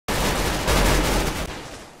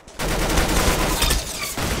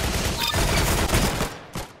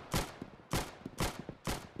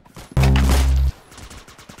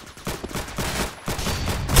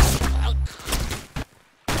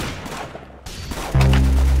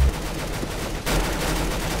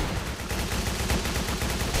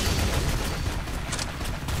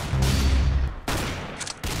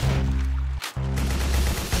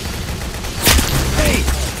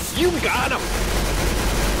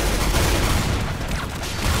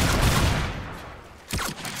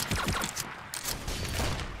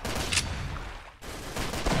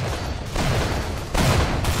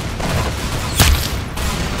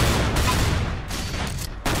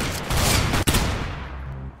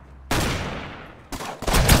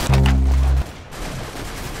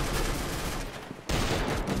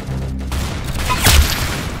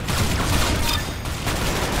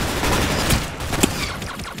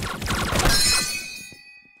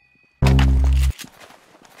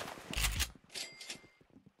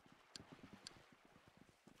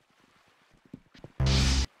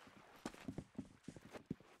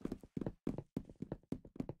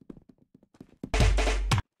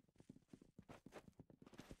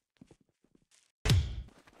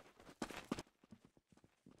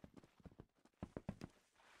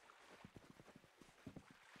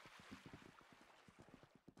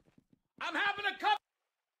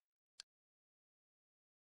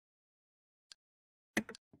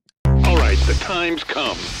right, the time's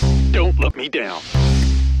come. Don't let me down.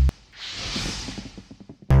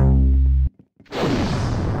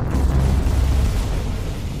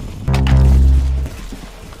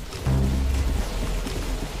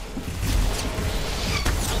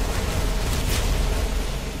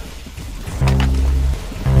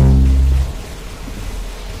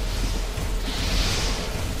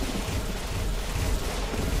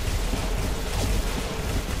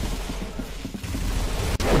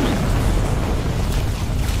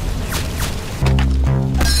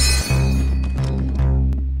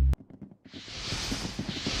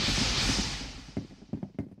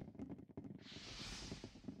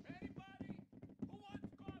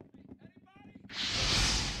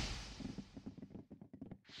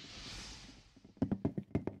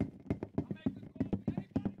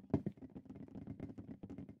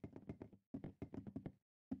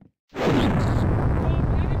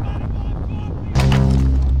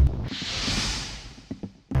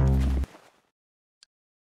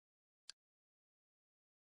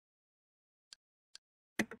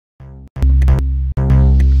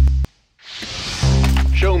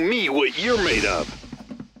 Show me what you're made of.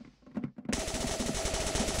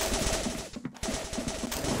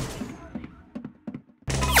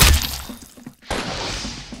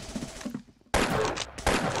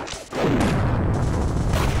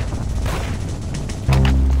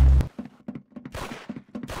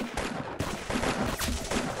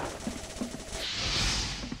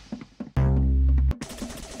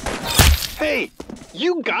 Hey,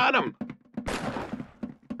 you got him!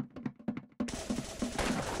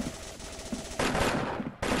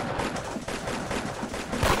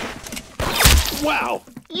 Wow,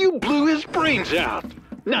 you blew his brains out.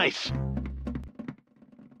 Nice.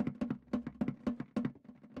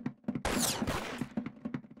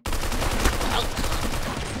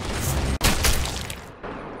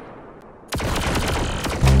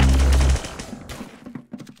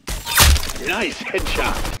 Nice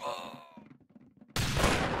headshot.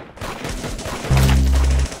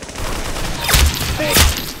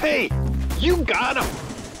 Hey, you got him.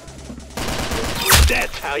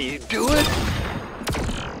 That's how you do it.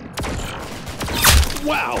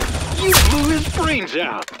 Wow, you blew his brains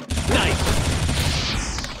out. Nice.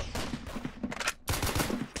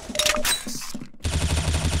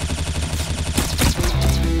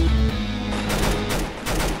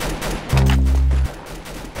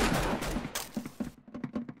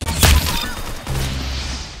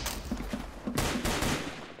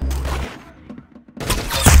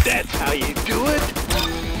 That's how you do it.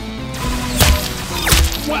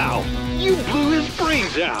 Wow, you blew his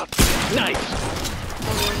brains out. Nice.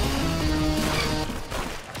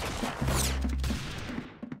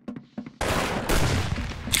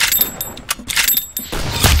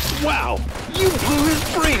 Wow, you blew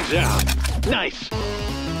his brains out. Nice.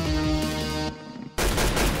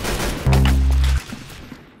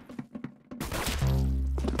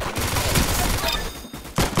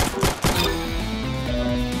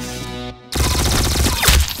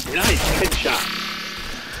 Nice headshot.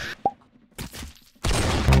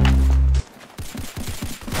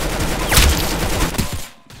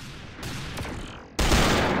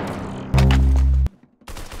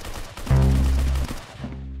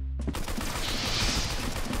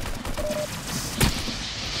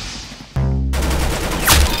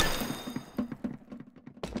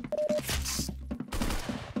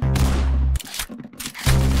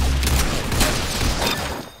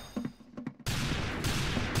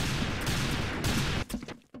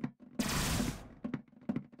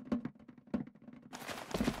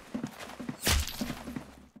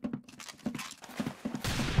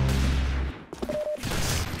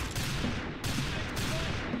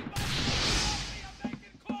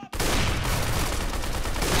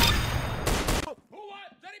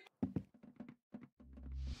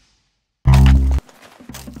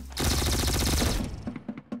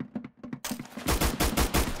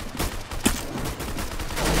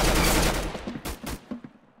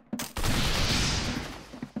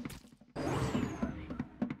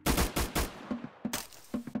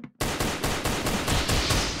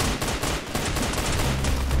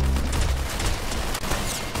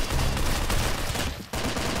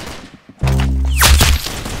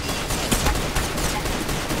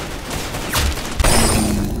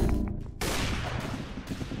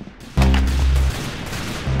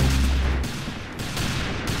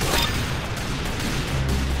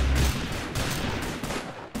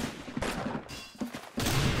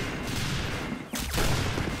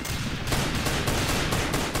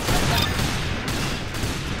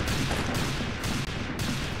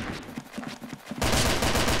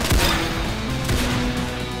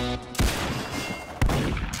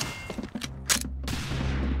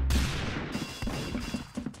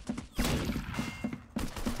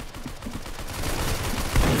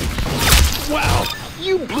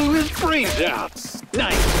 brains out.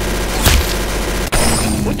 Nice.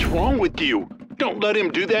 What's wrong with you? Don't let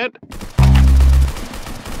him do that.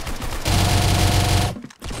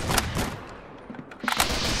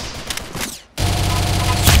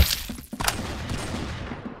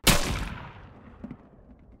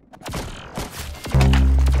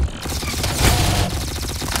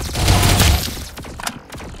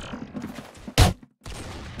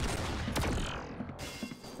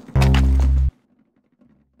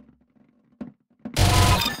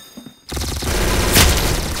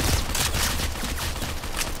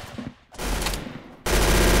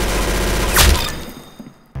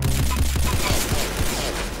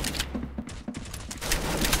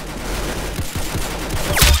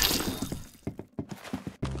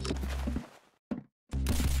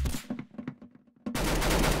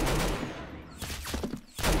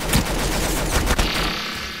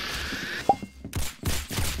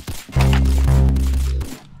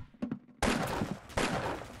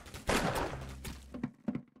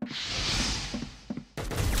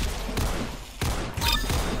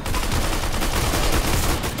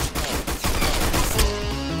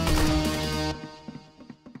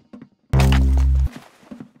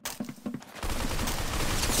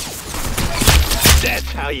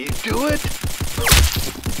 That's how you do it?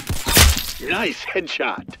 Nice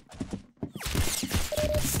headshot.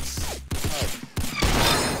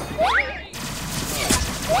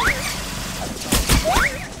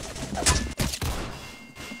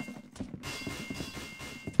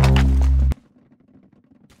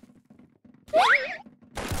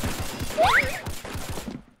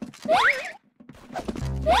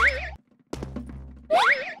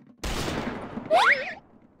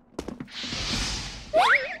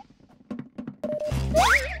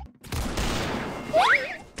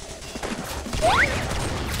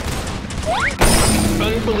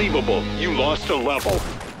 Unbelievable. You lost a level.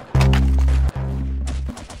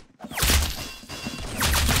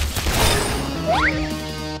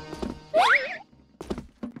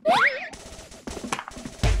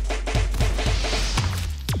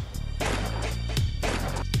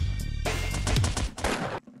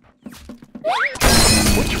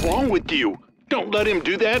 What's wrong with you? Don't let him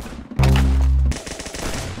do that.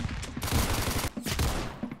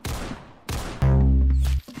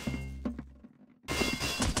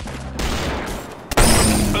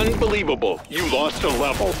 Unbelievable. You lost a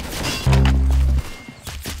level.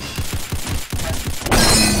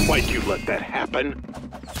 Why'd you let that happen?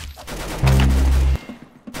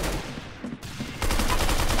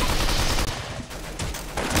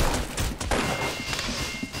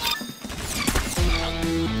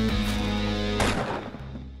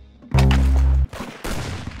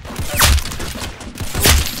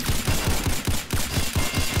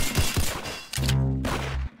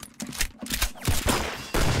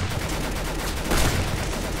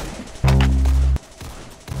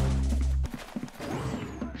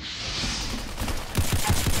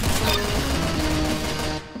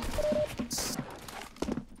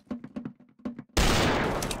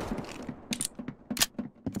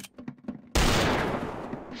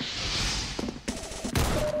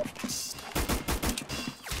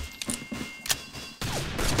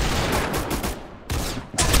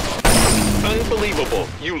 Unbelievable.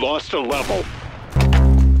 You lost a level.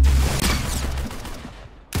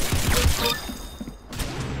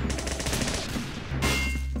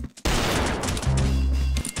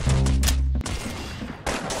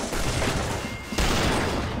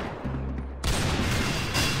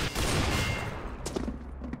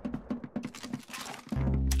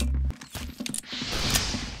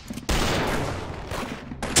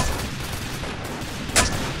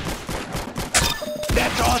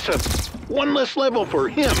 That's awesome. One less level for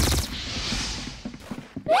him.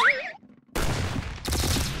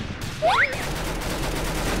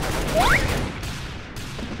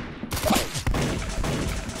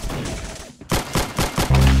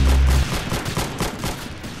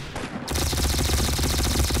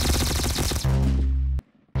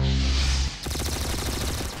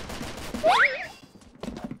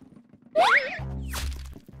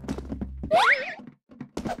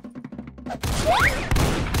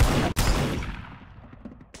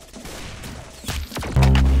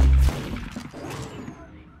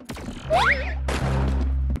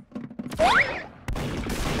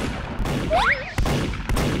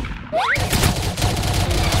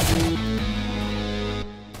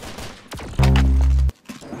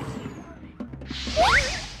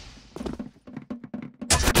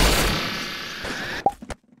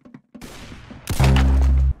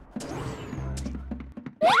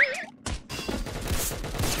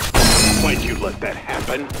 Why'd you let that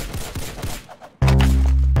happen?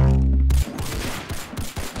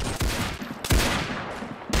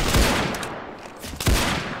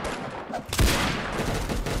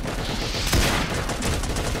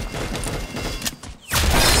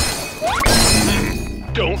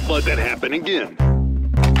 happen again.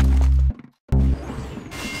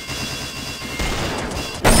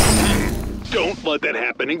 Don't let that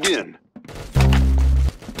happen again.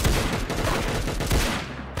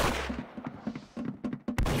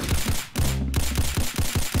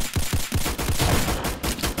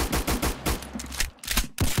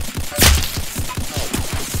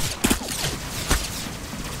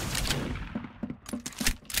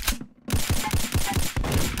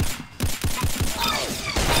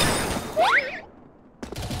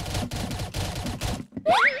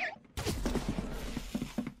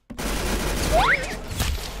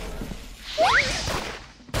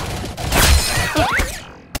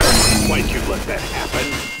 Why'd you let that happen?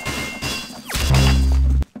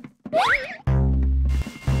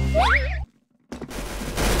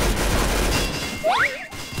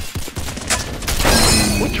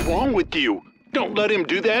 What's wrong with you? Don't let him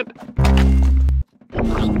do that.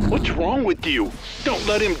 What's wrong with you? Don't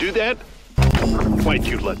let him do that. Why'd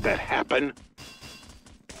you let that happen?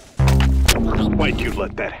 Why'd you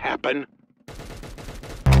let that happen?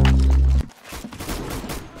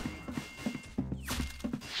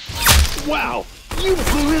 Wow! You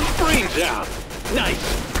blew his brains out!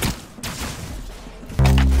 Nice!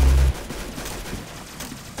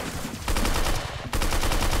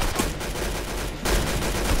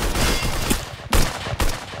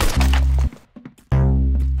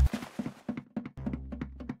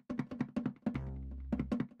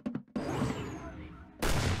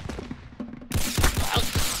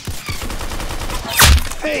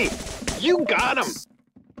 Hey! You got him!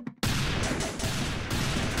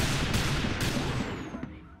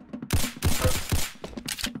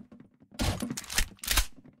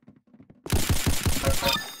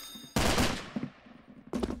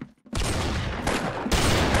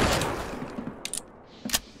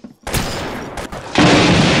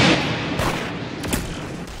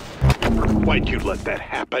 Why'd you let that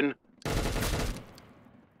happen?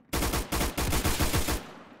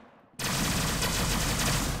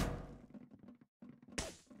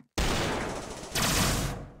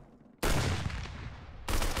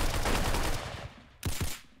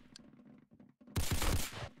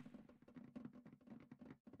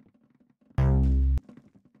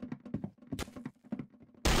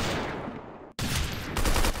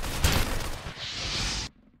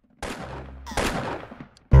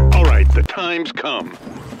 The time's come.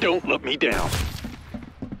 Don't let me down.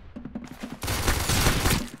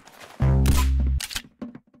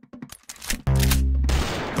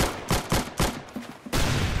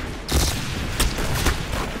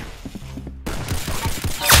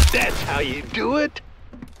 That's how you do it?